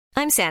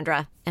I'm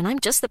Sandra, and I'm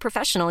just the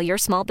professional your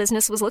small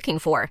business was looking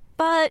for.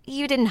 But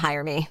you didn't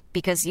hire me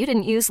because you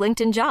didn't use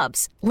LinkedIn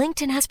Jobs.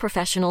 LinkedIn has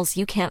professionals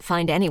you can't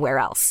find anywhere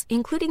else,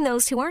 including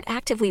those who aren't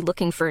actively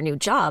looking for a new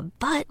job,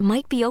 but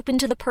might be open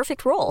to the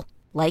perfect role,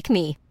 like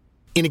me.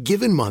 In a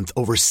given month,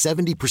 over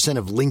 70%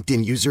 of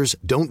LinkedIn users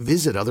don't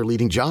visit other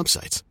leading job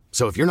sites.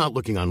 So if you're not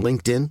looking on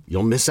LinkedIn,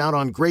 you'll miss out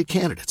on great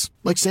candidates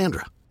like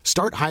Sandra.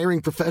 Start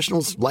hiring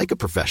professionals like a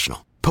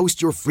professional.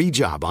 Post your free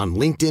job on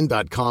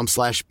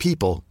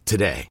linkedin.com/people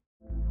today.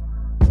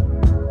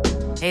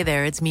 Hey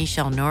there, it's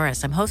Michelle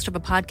Norris. I'm host of a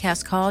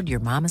podcast called Your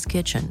Mama's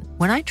Kitchen.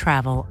 When I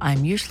travel,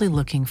 I'm usually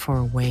looking for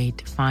a way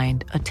to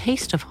find a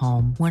taste of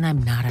home when I'm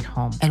not at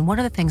home. And one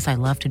of the things I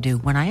love to do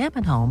when I am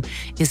at home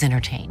is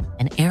entertain.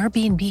 And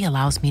Airbnb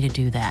allows me to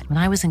do that. When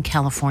I was in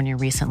California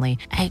recently,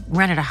 I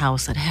rented a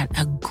house that had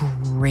a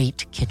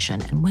great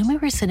kitchen. And when we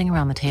were sitting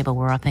around the table,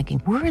 we're all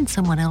thinking, we're in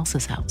someone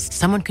else's house.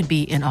 Someone could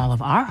be in all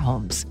of our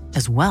homes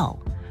as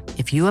well.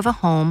 If you have a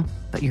home,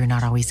 but you're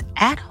not always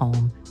at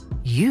home,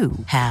 you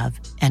have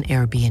an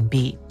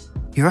Airbnb.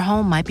 Your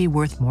home might be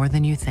worth more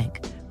than you think.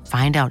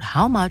 Find out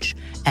how much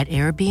at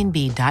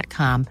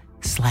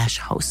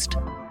airbnb.com/host.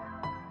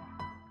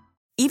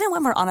 Even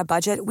when we're on a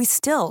budget, we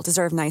still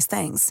deserve nice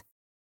things.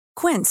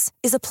 Quince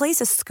is a place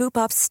to scoop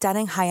up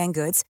stunning high-end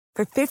goods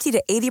for 50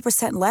 to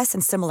 80% less than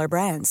similar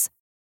brands.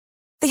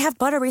 They have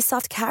buttery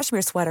soft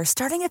cashmere sweaters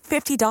starting at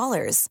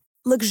 $50,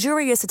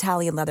 luxurious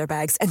Italian leather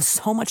bags, and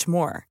so much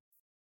more.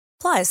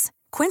 Plus,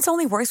 Quince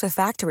only works with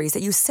factories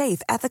that use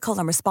safe, ethical,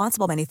 and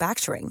responsible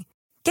manufacturing.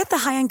 Get the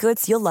high-end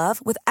goods you'll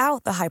love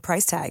without the high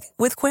price tag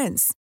with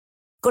Quince.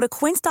 Go to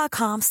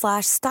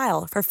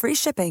quince.com/style for free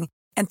shipping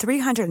and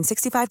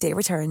 365-day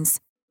returns.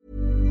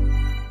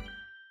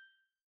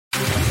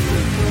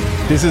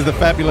 This is the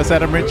fabulous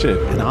Adam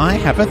Richard, and I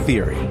have a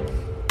theory.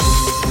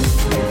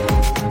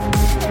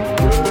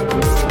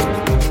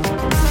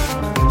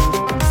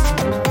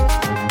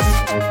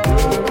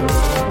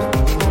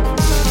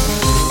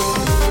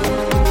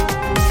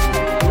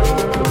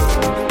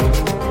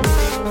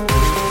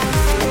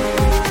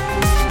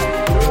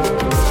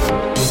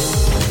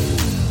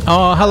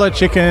 Oh, hello,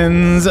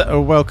 chickens.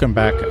 Welcome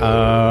back.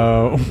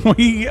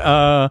 We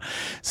are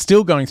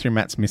still going through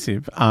Matt's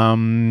missive. I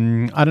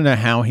don't know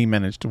how he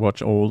managed to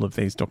watch all of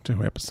these Doctor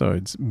Who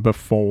episodes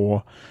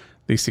before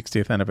the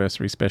 60th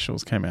anniversary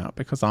specials came out,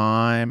 because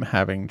I'm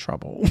having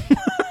trouble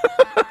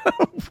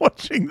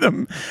watching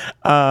them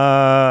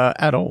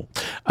at all.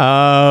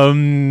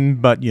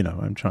 But, you know,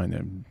 I'm trying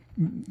to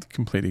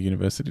complete a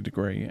university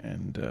degree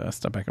and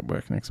start back at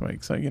work next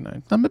week. So, you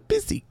know, I'm a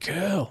busy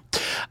girl.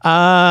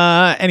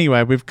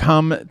 Anyway, we've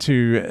come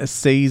to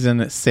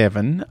season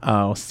 7,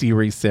 or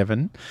series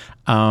 7.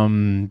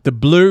 The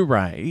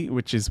Blu-ray,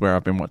 which is where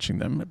I've been watching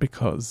them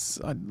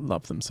because I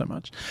love them so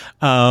much.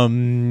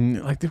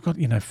 Like, they've got,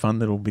 you know, fun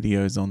little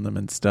videos on them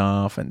and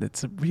stuff, and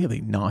it's a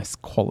really nice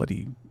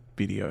quality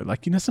video.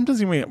 Like, you know,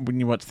 sometimes when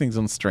you watch things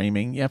on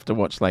streaming, you have to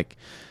watch like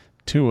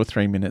 2 or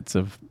 3 minutes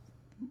of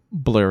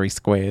blurry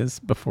squares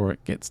before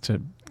it gets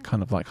to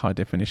kind of like high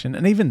definition,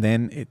 and even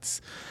then it's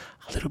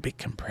a little bit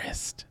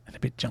compressed and a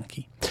bit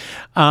junky.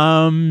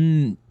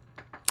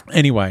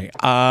 Anyway,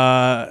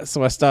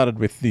 so I started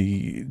with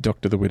the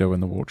Doctor, the Widow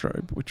and the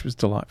Wardrobe, which was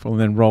delightful,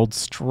 and then rolled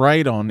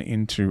straight on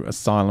into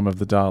Asylum of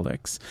the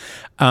Daleks.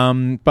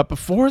 But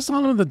before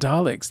Asylum of the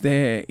Daleks,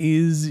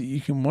 you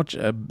can watch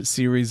a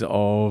series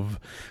of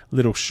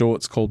little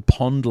shorts called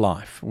Pond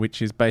Life,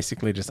 which is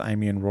basically just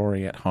Amy and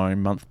Rory at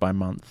home month by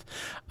month.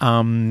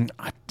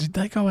 Did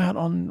they go out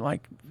on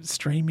like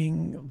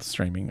streaming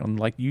on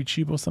like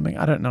YouTube or something?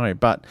 I don't know,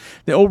 but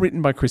they're all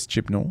written by Chris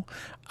Chibnall.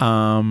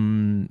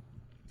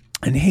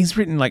 And he's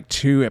written like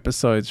 2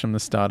 episodes from the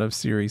start of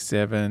Series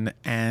 7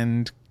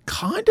 and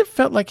kind of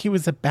felt like he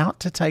was about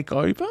to take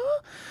over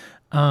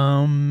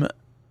after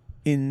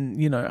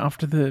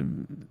the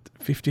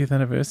 50th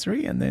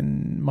anniversary, and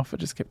then Moffat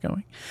just kept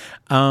going.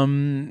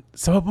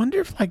 So I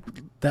wonder if like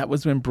that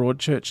was when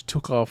Broadchurch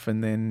took off,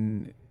 and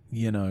then,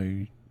 you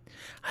know,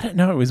 I don't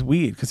know, it was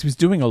weird because he was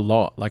doing a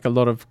lot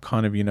of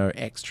kind of, you know,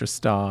 extra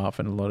stuff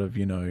and a lot of,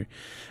 you know,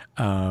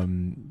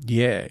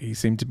 he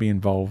seemed to be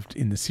involved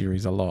in the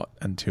series a lot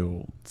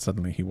until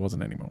suddenly he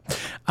wasn't anymore.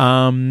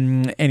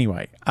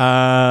 Anyway,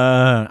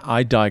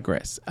 I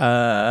digress.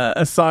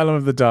 Asylum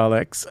of the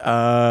Daleks.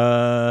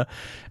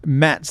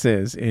 Matt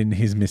says in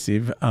his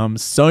missive,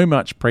 so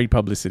much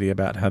pre-publicity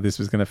about how this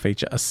was going to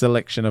feature a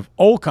selection of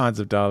all kinds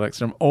of Daleks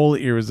from all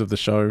eras of the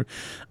show,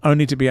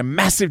 only to be a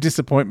massive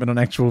disappointment on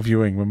actual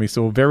viewing when we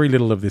saw very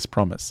little of this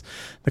promise.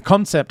 The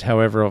concept,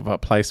 however, of a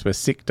place where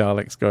sick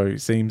Daleks go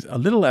seems a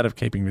little out of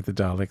keeping with the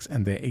Daleks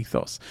and their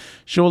ethos.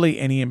 Surely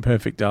any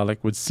imperfect Dalek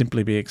would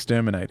simply be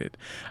exterminated.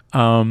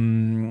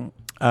 I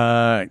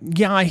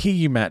hear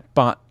you, Matt,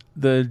 but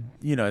they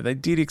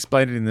did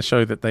explain it in the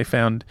show that they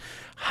found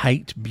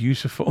hate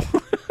beautiful,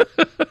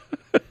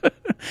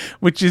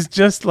 which is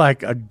just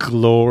like a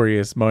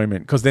glorious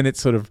moment, because then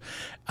it's sort of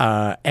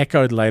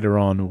echoed later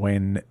on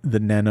when the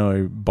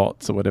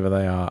nanobots or whatever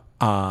they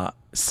are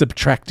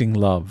subtracting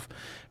love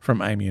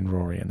from Amy and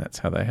Rory, and that's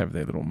how they have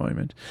their little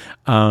moment.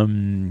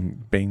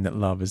 Being that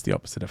love is the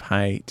opposite of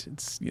hate.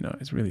 It's,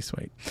 it's really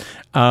sweet.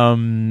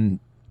 The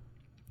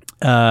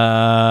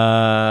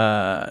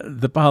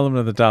Parliament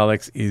of the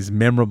Daleks is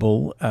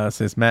memorable,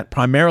 says Matt,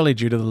 primarily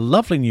due to the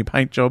lovely new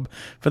paint job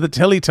for the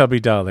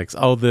Teletubby Daleks.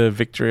 Oh, the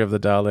victory of the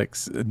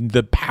Daleks,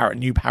 the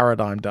new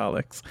paradigm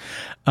Daleks.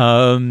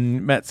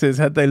 Matt says,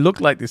 had they looked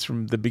like this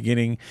from the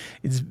beginning,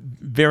 it's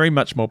very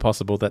much more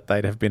possible that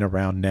they'd have been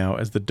around now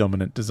as the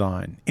dominant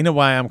design. In a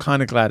way, I'm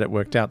kind of glad it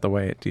worked out the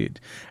way it did.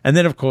 And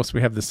then, of course,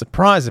 we have the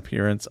surprise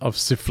appearance of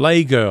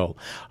Soufflé Girl.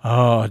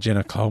 Oh,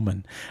 Jenna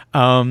Coleman.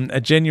 A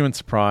genuine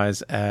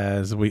surprise,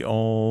 as we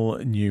all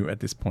knew at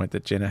this point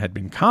that Jenna had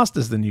been cast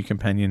as the new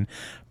companion,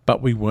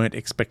 but we weren't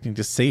expecting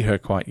to see her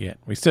quite yet.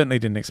 We certainly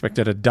didn't expect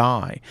her to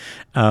die.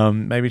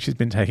 Maybe she's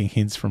been taking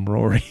hints from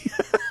Rory.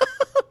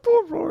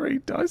 Poor Rory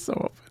dies so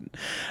often.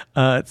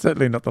 It's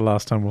certainly not the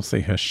last time we'll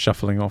see her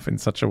shuffling off in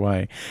such a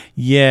way.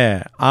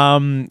 Yeah.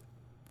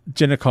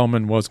 Jenna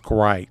Coleman was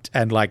great.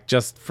 And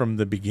just from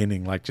the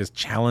beginning, just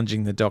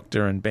challenging the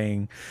Doctor and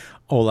being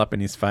all up in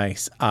his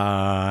face.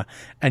 And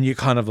you're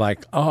kind of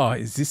like, oh,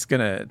 is this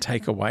going to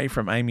take away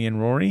from Amy and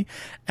Rory?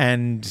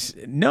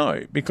 And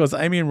no, because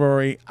Amy and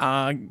Rory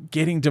are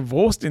getting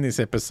divorced in this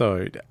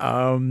episode.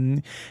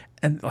 And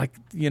and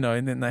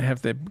then they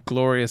have their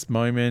glorious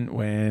moment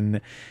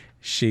when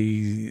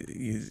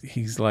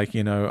he's like,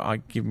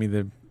 give me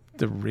the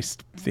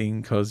wrist thing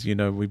because,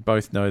 we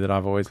both know that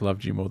I've always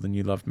loved you more than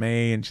you love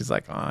me. And she's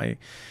like, I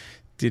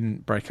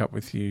didn't break up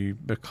with you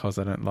because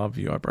I don't love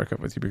you. I broke up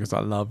with you because I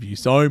love you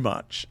so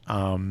much.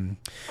 And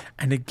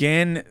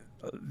again,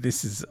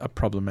 this is a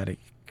problematic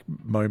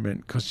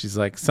moment because she's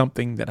like,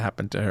 something that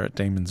happened to her at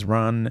Demon's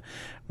Run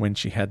when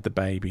she had the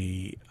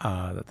baby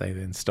that they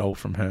then stole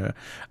from her.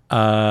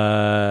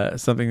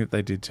 Something that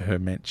they did to her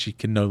meant she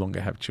can no longer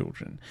have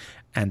children.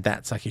 And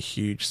that's a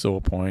huge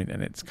sore point,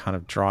 and it's kind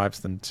of drives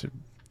them to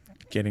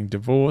getting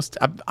divorced.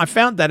 I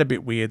found that a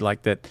bit weird,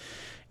 that,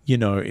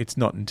 it's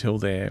not until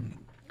they're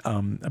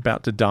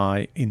about to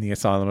die in the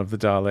Asylum of the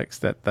Daleks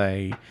that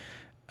they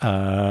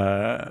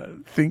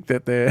think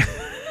that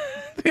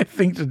they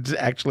think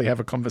to actually have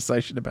a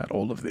conversation about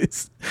all of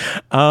this.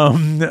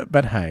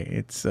 But hey,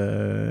 it's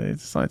a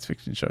science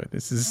fiction show.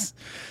 It's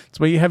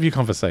where you have your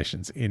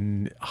conversations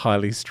in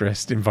highly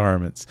stressed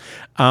environments.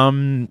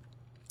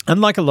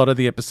 Unlike a lot of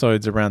the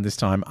episodes around this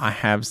time, I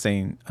have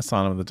seen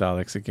Asylum of the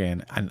Daleks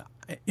again, and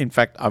in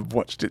fact, I've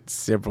watched it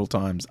several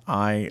times.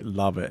 I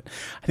love it.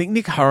 I think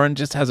Nick Horan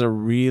just has a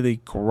really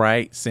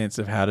great sense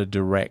of how to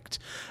direct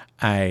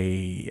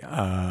a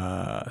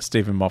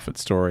Stephen Moffat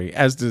story,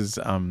 as does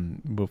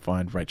we'll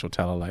find Rachel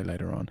Talalay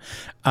later on.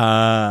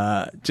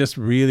 Just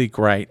really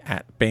great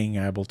at being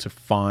able to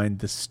find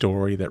the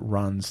story that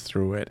runs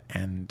through it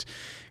and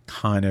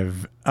kind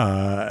of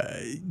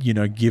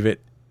give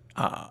it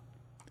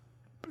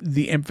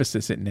the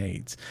emphasis it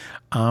needs.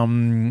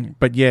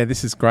 But yeah,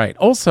 this is great.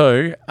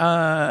 Also,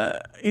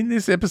 in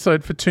this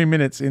episode for 2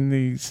 minutes in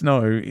the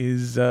snow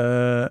is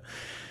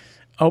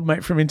old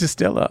mate from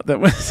Interstellar. That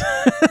was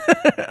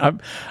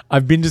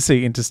I've been to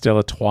see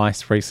Interstellar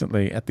twice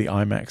recently at the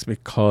IMAX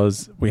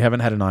because we haven't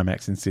had an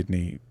IMAX in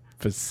Sydney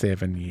for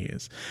 7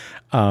 years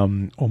or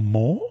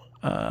more.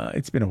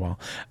 It's been a while.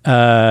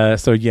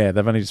 So yeah,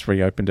 they've only just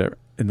reopened it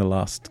in the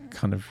last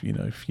kind of,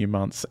 few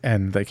months,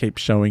 and they keep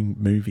showing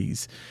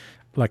movies,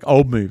 like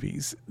old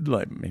movies,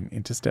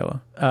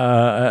 Interstellar.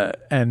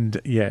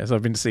 And yeah, so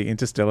I've been to see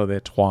Interstellar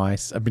there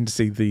twice. I've been to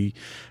see the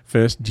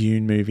first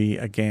Dune movie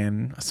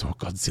again. I saw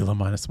Godzilla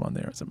 -1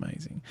 there. It's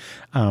amazing.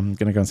 I'm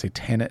going to go and see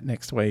Tenet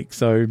next week.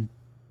 So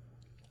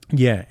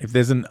yeah, if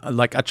there's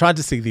I tried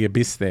to see The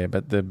Abyss there,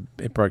 but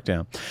it broke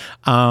down.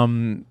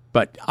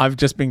 But I've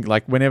just been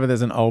whenever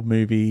there's an old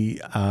movie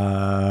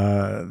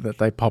that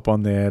they pop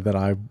on there that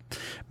I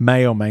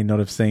may or may not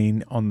have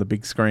seen on the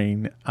big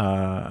screen,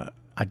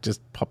 I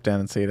just pop down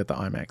and see it at the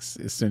IMAX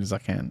as soon as I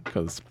can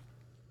because,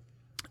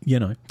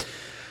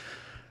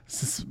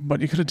 this is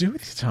what you got to do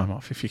with your time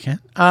off if you can.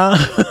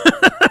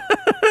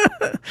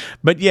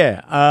 But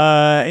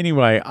yeah,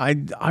 anyway,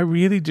 I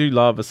really do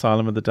love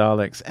Asylum of the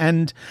Daleks,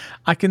 and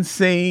I can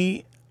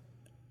see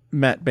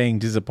Matt being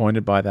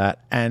disappointed by that.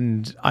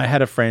 And I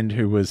had a friend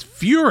who was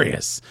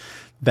furious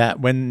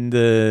that when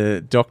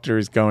the Doctor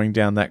is going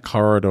down that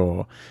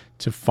corridor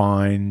to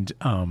find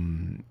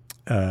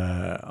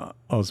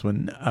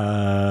Oswin,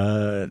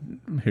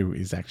 who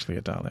is actually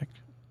a Dalek,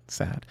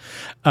 sad,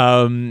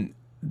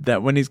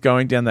 that when he's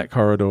going down that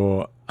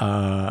corridor,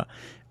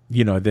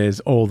 there's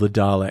all the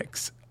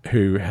Daleks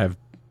who have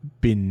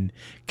been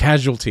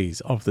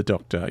casualties of the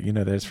Doctor.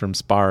 There's from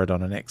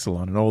Spyridon and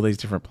Exelon and all these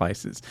different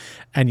places.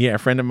 And yeah, a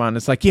friend of mine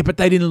is like, yeah, but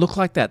they didn't look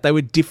like that. They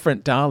were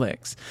different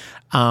Daleks.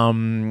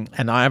 And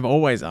I have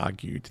always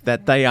argued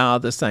that they are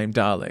the same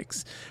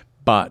Daleks,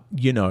 but,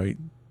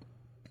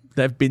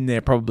 they've been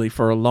there probably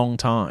for a long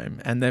time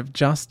and they've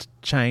just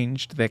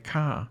changed their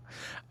car.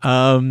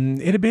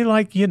 It'd be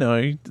like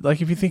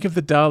if you think of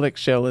the Dalek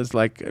shell as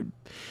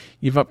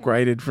you've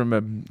upgraded from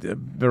a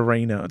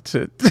Verena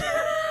to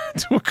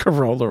to a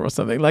Corolla or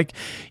something. Like,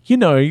 we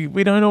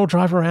don't all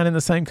drive around in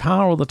the same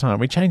car all the time.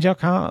 We change our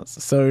cars.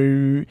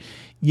 So,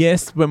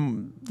 yes,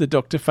 when the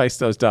Doctor faced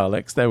those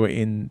Daleks, they were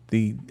in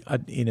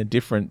a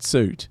different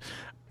suit.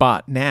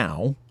 But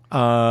now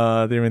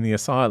they're in the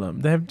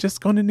Asylum. They've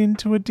just gone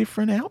into a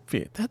different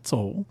outfit. That's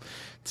all.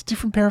 It's a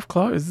different pair of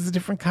clothes. It's a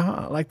different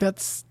car. Like,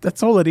 that's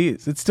all it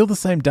is. It's still the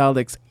same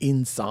Daleks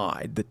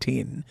inside the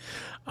tin.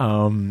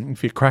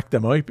 If you crack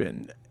them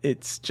open,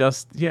 it's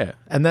just, yeah.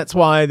 And that's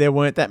why there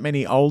weren't that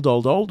many old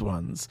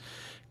ones.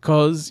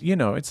 Because,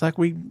 it's like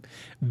we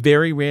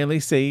very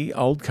rarely see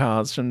old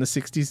cars from the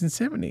 60s and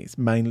 70s,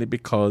 mainly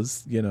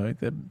because,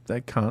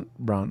 they can't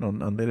run on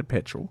unleaded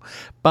petrol.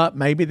 But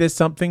maybe there's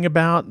something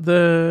about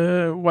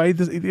the way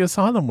the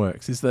Asylum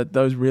works, is that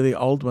those really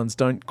old ones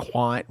don't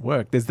quite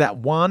work. There's that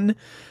one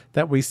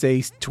that we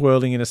see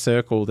twirling in a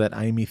circle that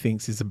Amy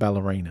thinks is a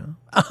ballerina.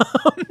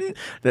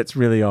 That's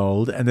really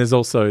old. And there's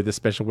also the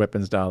Special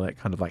Weapons Dalek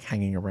kind of like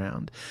hanging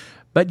around.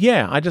 But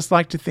yeah, I just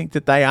like to think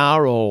that they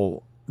are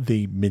all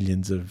the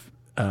millions of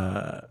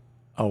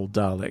old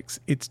Daleks.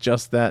 It's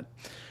just that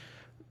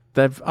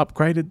they've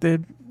upgraded their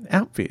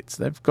outfits.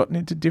 They've gotten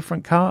into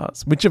different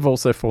cars, which have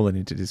also fallen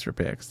into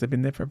disrepair because they've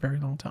been there for a very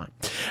long time.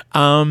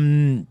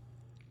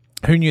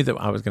 Who knew that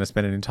I was going to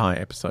spend an entire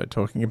episode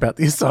talking about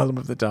the Asylum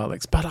of the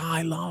Daleks? But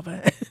I love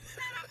it.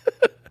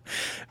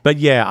 But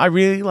yeah, I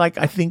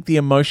think the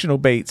emotional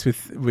beats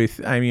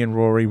with Amy and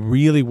Rory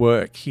really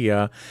work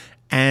here.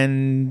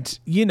 And,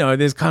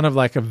 there's kind of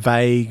like a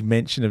vague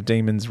mention of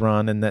Demon's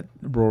Run and that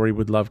Rory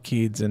would love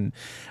kids.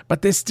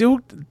 But there's still,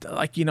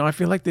 like, I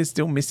feel like they're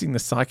still missing the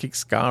psychic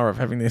scar of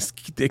having their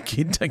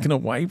kid taken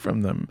away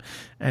from them.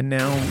 And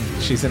now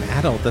she's an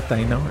adult that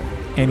they know.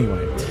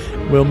 Anyway,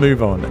 we'll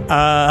move on.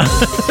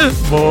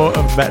 More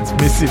of Matt's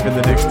missive in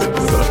the next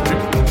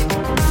episode.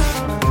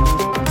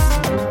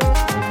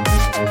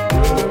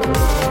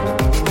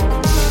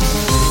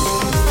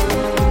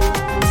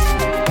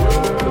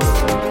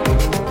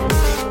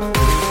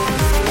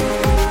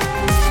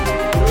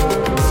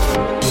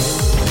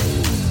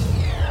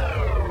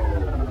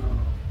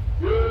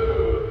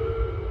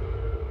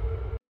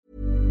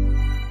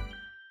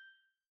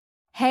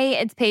 Hey,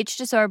 it's Paige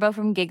DeSorbo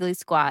from Giggly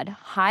Squad.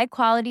 High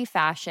quality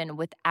fashion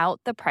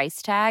without the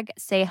price tag.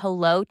 Say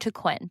hello to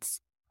Quince.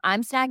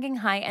 I'm snagging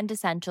high-end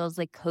essentials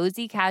like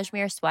cozy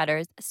cashmere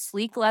sweaters,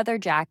 sleek leather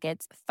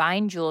jackets,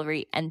 fine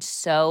jewelry, and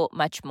so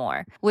much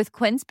more. With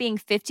Quince being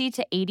 50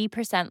 to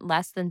 80%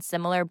 less than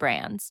similar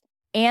brands.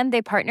 And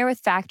they partner with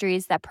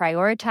factories that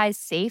prioritize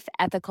safe,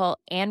 ethical,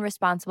 and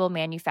responsible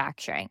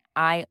manufacturing.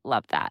 I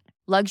love that.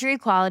 Luxury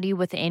quality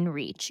within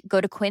reach.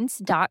 Go to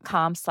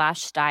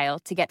quince.com/style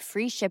to get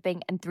free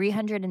shipping and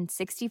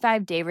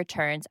 365-day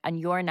returns on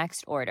your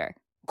next order.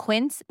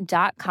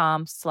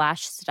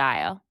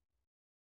 Quince.com/style.